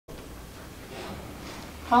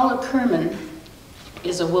Paula Kirman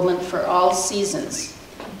is a woman for all seasons.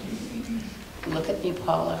 Look at me,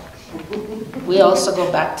 Paula. We also go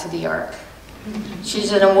back to the Ark.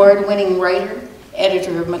 She's an award-winning writer,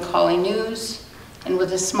 editor of Macaulay News, and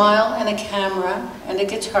with a smile and a camera and a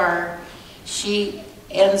guitar, she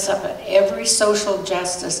ends up at every social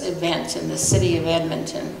justice event in the city of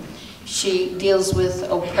Edmonton. She deals with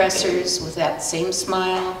oppressors with that same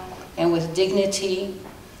smile and with dignity.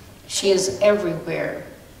 She is everywhere.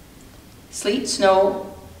 Sleet,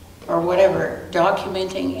 snow, or whatever,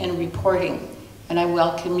 documenting and reporting. And I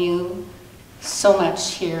welcome you so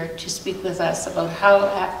much here to speak with us about how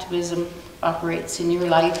activism operates in your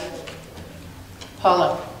life.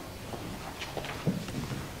 Paula.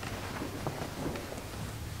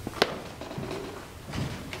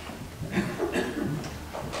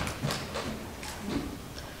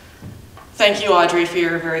 Thank you, Audrey, for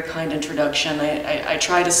your very kind introduction. I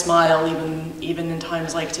try to smile even in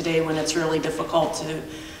times like today when it's really difficult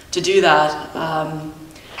to do that.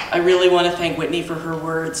 I really want to thank Whitney for her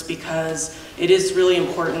words, because it is really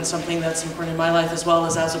important, something that's important in my life as well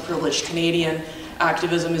as a privileged Canadian.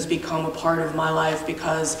 Activism has become a part of my life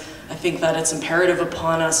because I think that it's imperative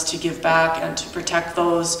upon us to give back and to protect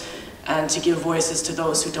those and to give voices to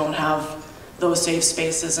those who don't have those safe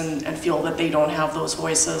spaces and feel that they don't have those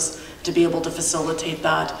voices, to be able to facilitate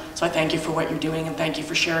that. So I thank you for what you're doing, and thank you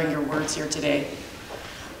for sharing your words here today.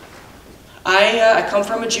 I come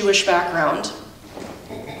from a Jewish background,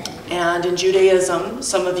 and in Judaism,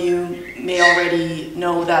 some of you may already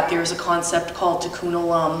know that there's a concept called tikkun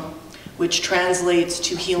olam, which translates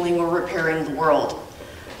to healing or repairing the world.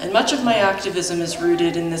 And much of my activism is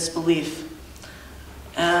rooted in this belief.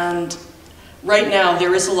 And right now,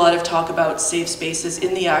 there is a lot of talk about safe spaces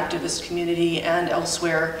in the activist community and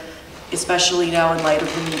elsewhere, especially now in light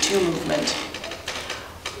of the Me Too movement.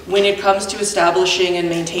 When it comes to establishing and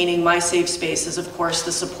maintaining my safe spaces, of course,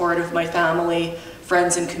 the support of my family,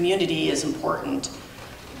 friends, and community is important.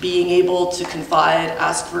 Being able to confide,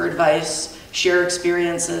 ask for advice, share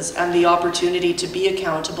experiences, and the opportunity to be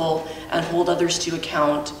accountable and hold others to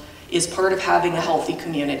account is part of having a healthy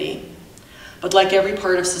community. But like every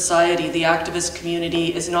part of society, the activist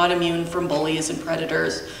community is not immune from bullies and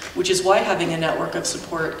predators, which is why having a network of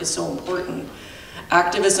support is so important.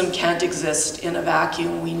 Activism can't exist in a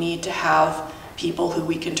vacuum. We need to have people who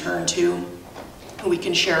we can turn to, who we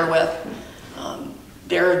can share with.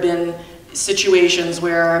 There have been situations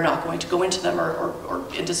where, I'm not going to go into them or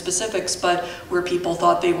into specifics, but where people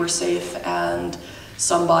thought they were safe and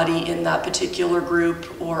somebody in that particular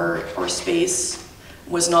group or space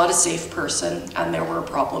was not a safe person, and there were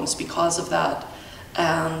problems because of that.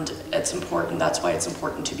 And it's important, that's why it's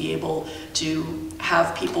important to be able to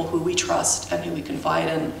have people who we trust and who we confide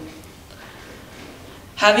in.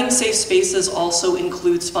 Having safe spaces also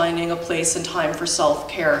includes finding a place and time for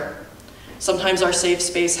self-care. Sometimes our safe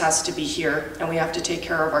space has to be here, and we have to take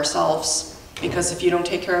care of ourselves, because if you don't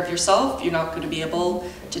take care of yourself, you're not going to be able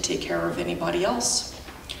to take care of anybody else.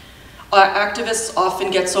 Activists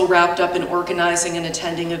often get so wrapped up in organizing and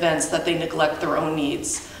attending events that they neglect their own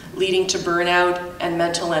needs, leading to burnout and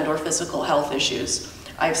mental and/or physical health issues.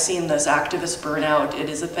 I've seen this activist burnout. It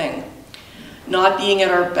is a thing. Not being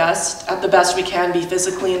at our best, at the best we can be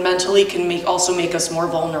physically and mentally, can also make us more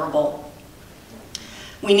vulnerable.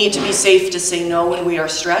 We need to be safe to say no when we are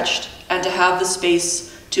stretched and to have the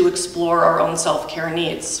space to explore our own self-care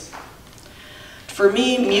needs. For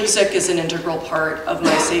me, music is an integral part of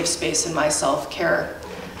my safe space and my self-care.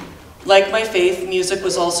 Like my faith, music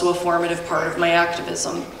was also a formative part of my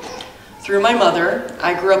activism. Through my mother,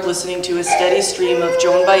 I grew up listening to a steady stream of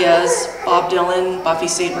Joan Baez, Bob Dylan, Buffy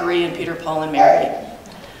Sainte-Marie, and Peter, Paul, and Mary.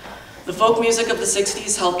 The folk music of the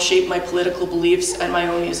 60s helped shape my political beliefs and my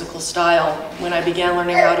own musical style when I began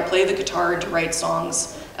learning how to play the guitar and to write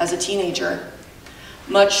songs as a teenager.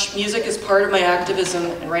 Much music is part of my activism,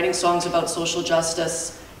 and writing songs about social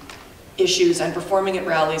justice issues and performing at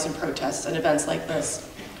rallies and protests and events like this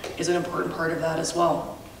is an important part of that as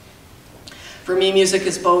well. For me, music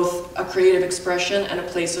is both a creative expression and a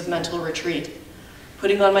place of mental retreat.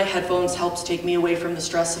 Putting on my headphones helps take me away from the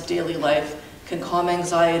stress of daily life, can calm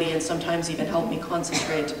anxiety, and sometimes even help me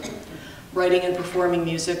concentrate. Writing and performing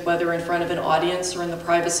music, whether in front of an audience or in the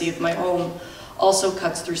privacy of my home, also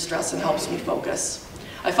cuts through stress and helps me focus.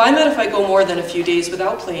 I find that if I go more than a few days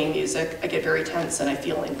without playing music, I get very tense and I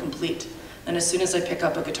feel incomplete. And as soon as I pick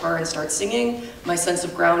up a guitar and start singing, my sense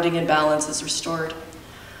of grounding and balance is restored.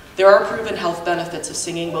 There are proven health benefits of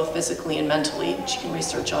singing, both physically and mentally, which you can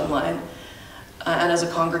research online. And as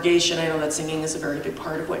a congregation, I know that singing is a very big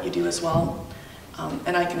part of what you do as well.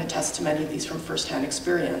 And I can attest to many of these from firsthand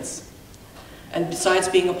experience. And besides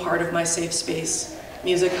being a part of my safe space,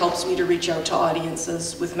 music helps me to reach out to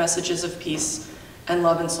audiences with messages of peace and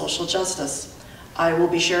love and social justice. I will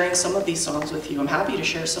be sharing some of these songs with you. I'm happy to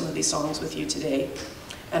share some of these songs with you today.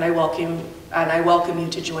 And I welcome you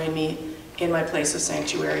to join me in my place of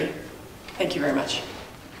sanctuary. Thank you very much.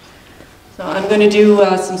 So I'm going to do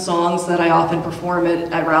some songs that I often perform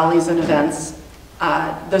at rallies and events.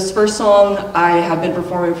 This first song I have been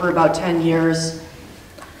performing for about 10 years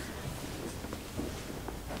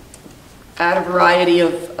at a variety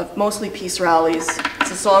of mostly peace rallies.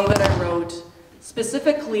 It's a song that I wrote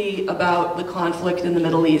specifically about the conflict in the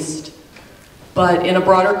Middle East, but in a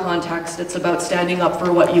broader context, it's about standing up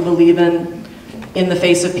for what you believe in the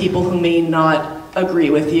face of people who may not agree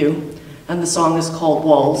with you. And the song is called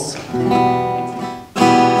Walls.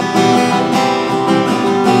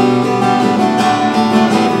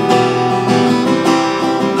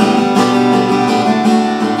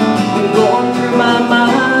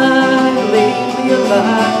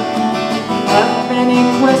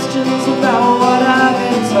 Questions about what I've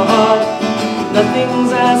been taught.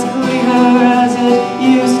 Nothing's as clear as it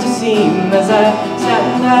used to seem. As I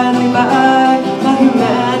stand idly by, my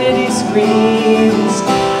humanity screams.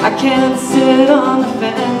 I can't sit on the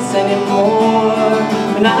fence anymore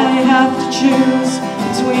when I have to choose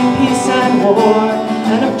between peace and war,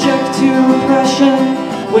 and object to oppression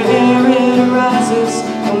where it arises,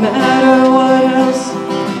 no matter what else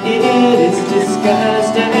it is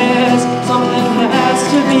disguised as. Something has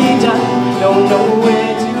to be done, don't know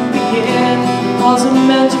where to begin. Walls are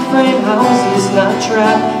meant to frame houses, not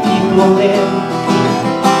trap people in.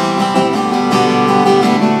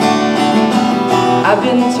 I've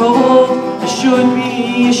been told I should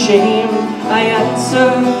be ashamed. I answer,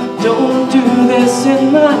 don't do this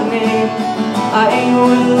in my name. I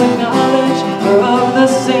will acknowledge we're of the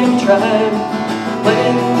same tribe, but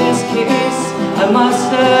in this case I must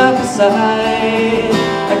step aside.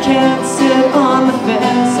 I can't sit on the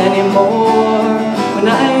fence anymore when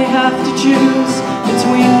I have to choose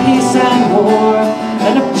between peace and war,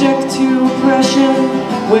 and object to oppression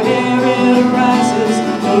where it arises,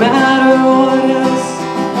 no matter what else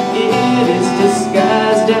it is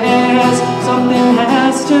disguised as. Something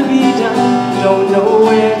has to be done, don't know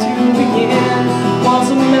where to begin. Walls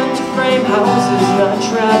are meant to frame houses, not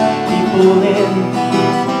trap people in.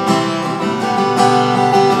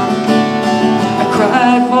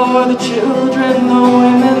 Cry for the children, the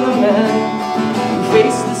women, the men who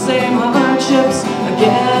face the same hardships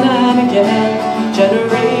again and again.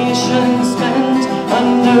 Generations spent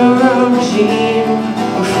under a regime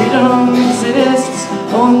where freedom exists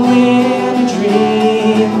only in a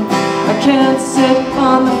dream. I can't sit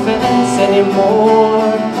on the fence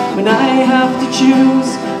anymore when I have to choose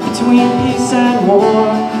between peace and war,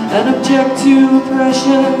 and object to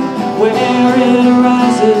oppression where it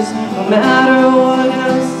arises, no matter what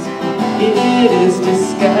else it is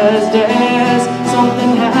disguised as.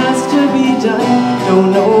 Something has to be done,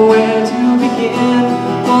 don't know where to begin.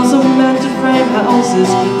 Walls are meant to frame houses,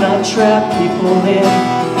 not trap people in.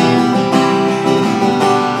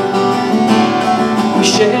 We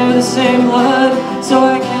share the same blood, so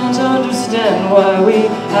I can't understand why we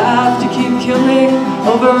have to keep killing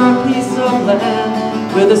over a piece of land.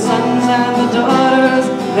 We're the sons and the daughters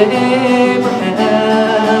of Abraham.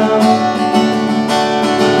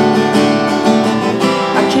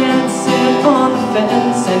 I can't sit on the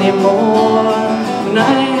fence anymore when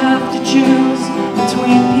I have to choose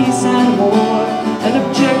between peace and war, and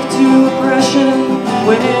object to oppression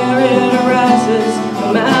where it arises,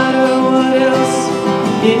 no matter what else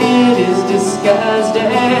it is disguised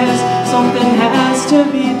as. Something has to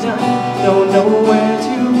be done, don't know where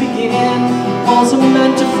to begin. Walls are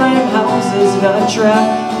meant to frame houses, not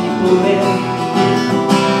trap people in.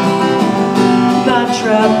 Not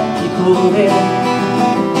trap people in.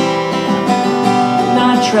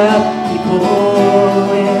 Not trap people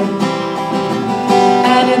in.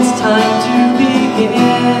 And it's time to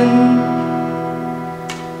begin.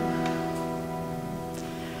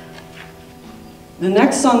 The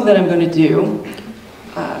next song that I'm going to do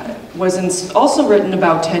was also written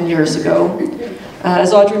about 10 years ago.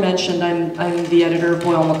 As Audrey mentioned, I'm the editor of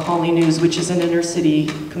Boyle Macaulay News, which is an inner city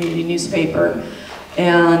community newspaper.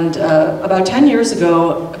 And about 10 years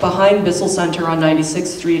ago, behind Bissell Center on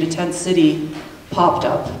 96th Street, a tent city popped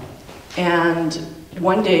up. And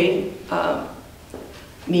one day,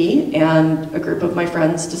 me and a group of my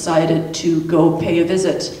friends decided to go pay a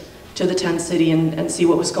visit to the tent city and see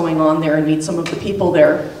what was going on there and meet some of the people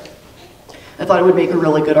there. I thought it would make a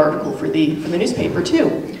really good article for the newspaper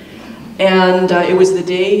too. And it was the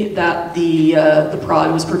day that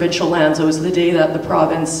it was provincial lands. It was the day that the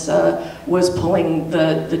province was pulling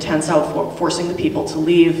the tents out, forcing the people to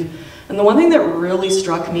leave. And the one thing that really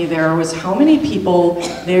struck me there was how many people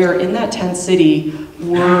there in that tent city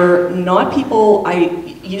were not people I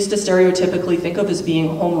used to stereotypically think of as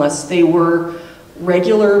being homeless. They were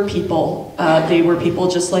regular people. They were people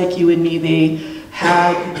just like you and me. They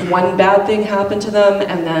had one bad thing happen to them,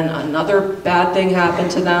 and then another bad thing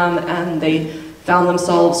happened to them, and they found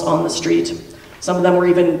themselves on the street. Some of them were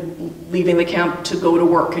even leaving the camp to go to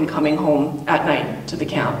work and coming home at night to the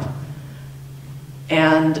camp.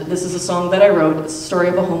 And this is a song that I wrote. It's the story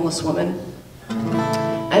of a homeless woman,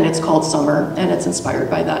 and it's called Summer, and it's inspired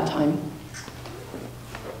by that time.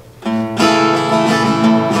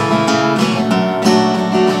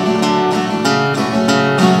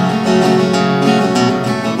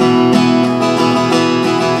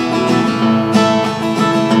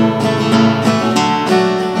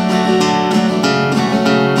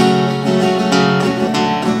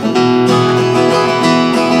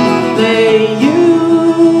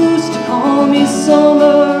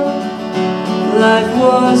 Life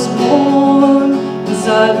was warm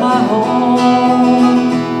inside my home,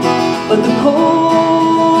 but the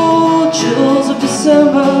cold chills of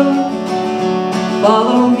December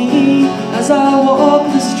follow me as I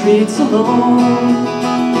walk the streets alone.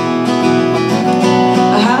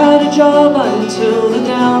 I had a job until the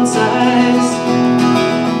downsized,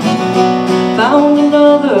 found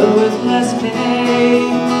another with less pay.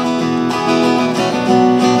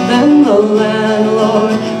 Then the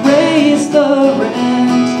landlord raised the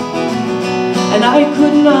rent, and I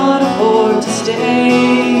could not afford to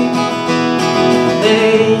stay.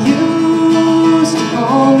 They used to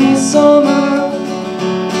call me Summer,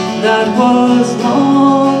 that was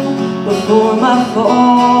long before my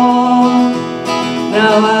fall.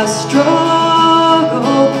 Now I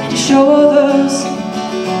struggle to show others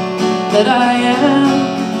that I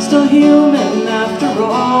am still human after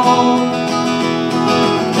all.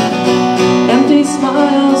 Empty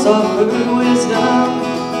smiles offered wisdom,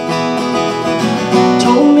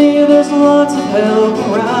 told me there's lots of help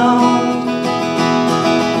around.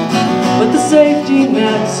 But the safety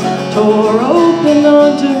nets tore open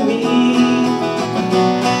under me,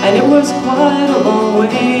 and it was quite a long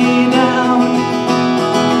way down.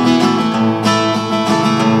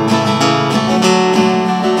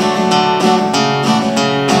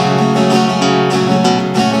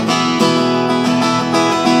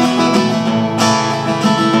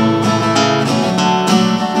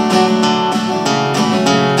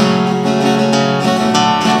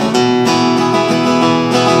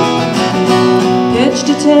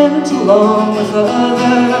 Tent along with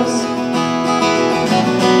others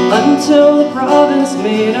until the province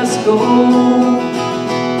made us go.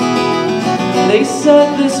 They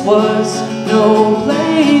said this was no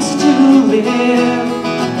place to live,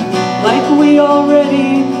 like we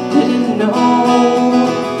already didn't know.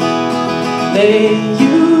 They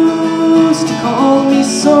used to call me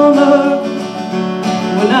Summer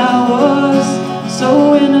when I was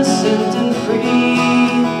so innocent and free.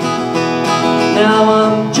 Now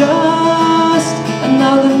I'm just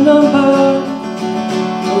another number,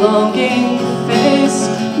 a longing face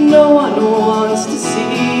no one wants to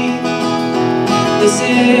see. This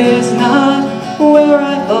is not where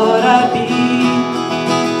I thought I'd be,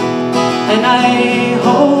 and I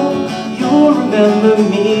hope you'll remember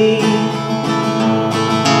me.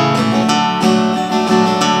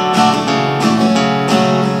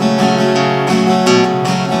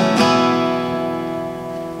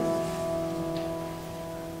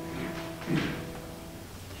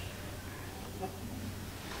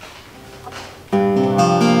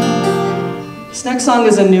 This next song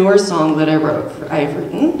is a newer song that I've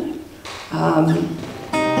written.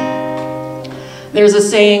 There's a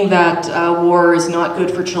saying that war is not good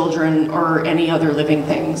for children or any other living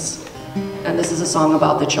things. And this is a song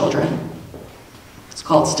about the children. It's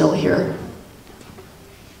called Still Here.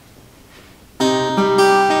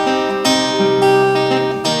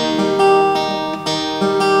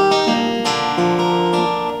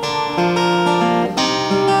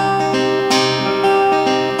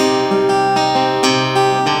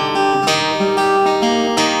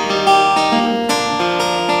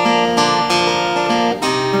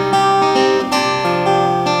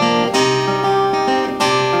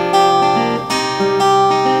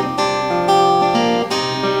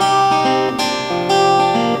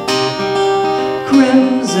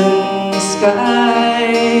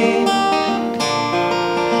 Sky,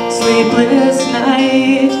 sleepless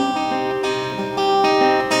night,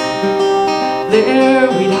 there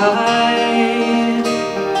we'd hide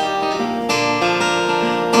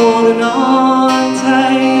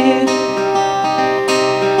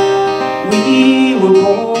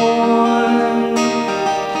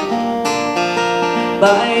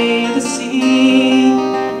by the sea.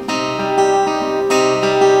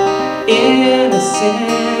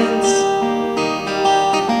 Innocence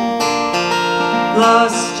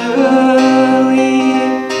lost early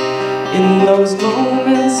in those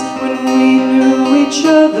moments when we knew each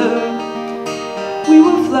other. We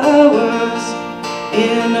were flowers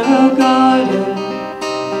in a garden,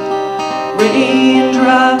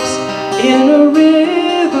 raindrops in a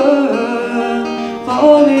river,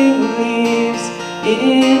 falling leaves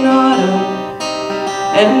in autumn.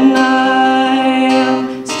 And I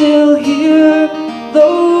am still here,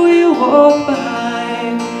 though you walk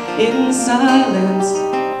behind in silence.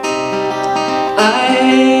 I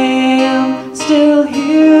am still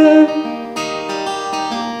here.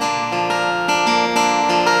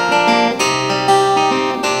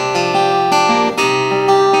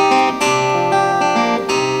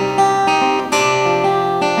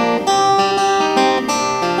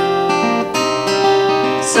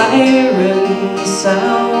 Sirens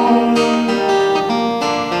sound,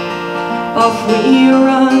 off we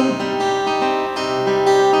run,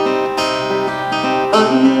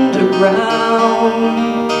 underground,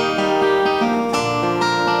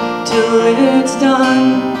 till it's done.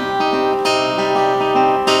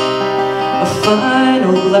 A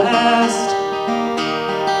final blast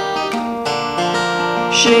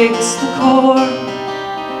shakes the core,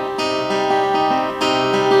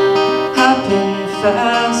 happen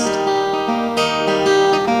fast,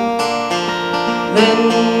 then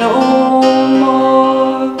no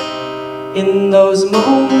more. In those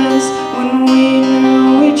moments when we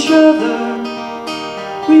knew each other,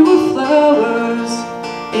 we were flowers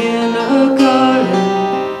in a garden,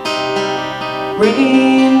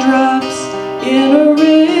 raindrops in a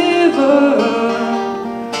river,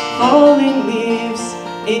 falling leaves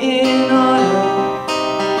in autumn.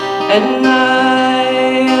 And I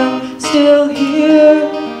am still here,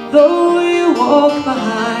 though you walk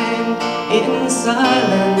behind in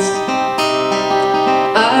silence.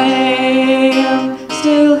 I am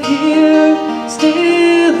still here,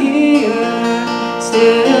 still here,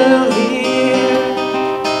 still here.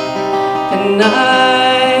 And I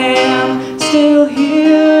am still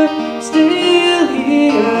here, still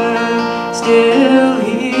here, still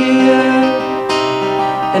here.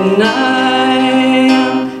 And I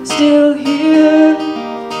am still here.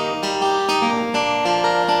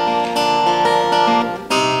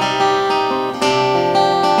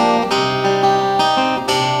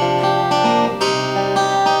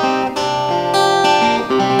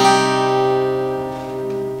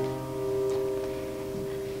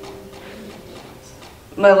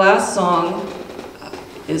 My last song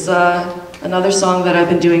is another song that I've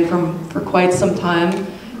been doing for quite some time,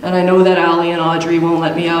 and I know that Allie and Audrey won't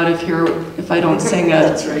let me out of here if I don't sing it.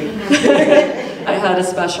 That's right. I had a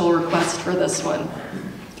special request for this one.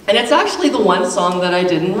 And it's actually the one song that I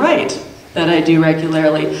didn't write, that I do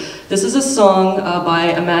regularly. This is a song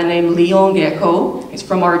by a man named Gieco. He's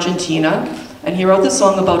from Argentina, and he wrote this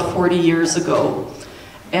song about 40 years ago.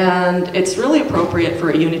 And it's really appropriate for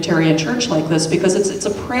a Unitarian church like this because it's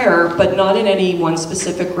a prayer, but not in any one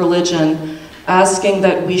specific religion, asking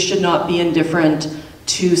that we should not be indifferent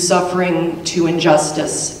to suffering, to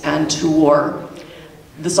injustice, and to war.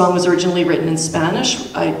 The song was originally written in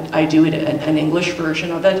Spanish. I do it an English version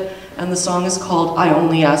of it, and the song is called I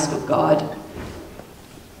Only Ask of God.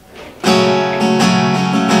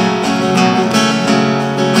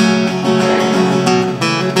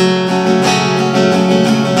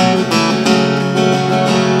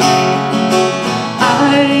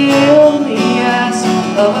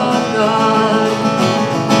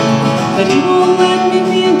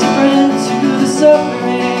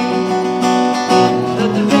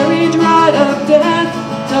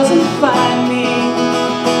 Find me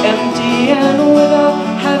empty and without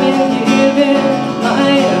having given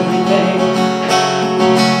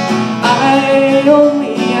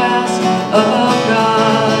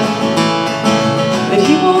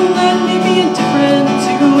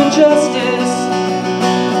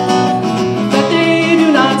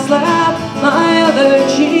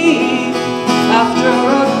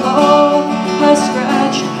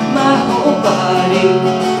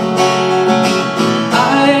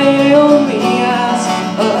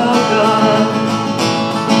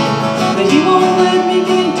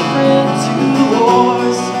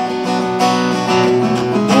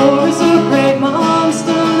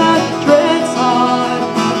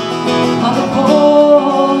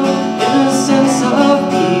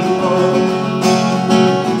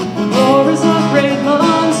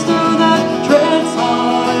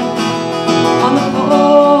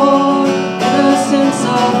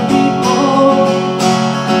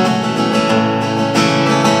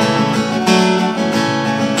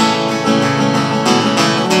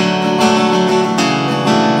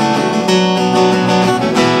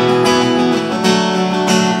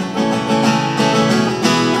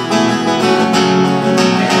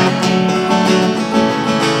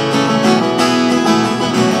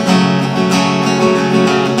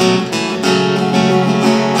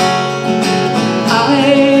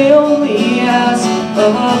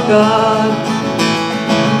of God,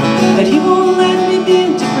 that He won't let me be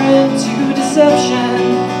indifferent to deception.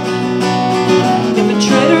 If a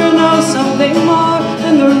traitor knows something more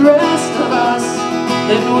than the rest of us,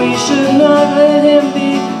 then we should not let him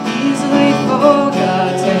be easily forgotten.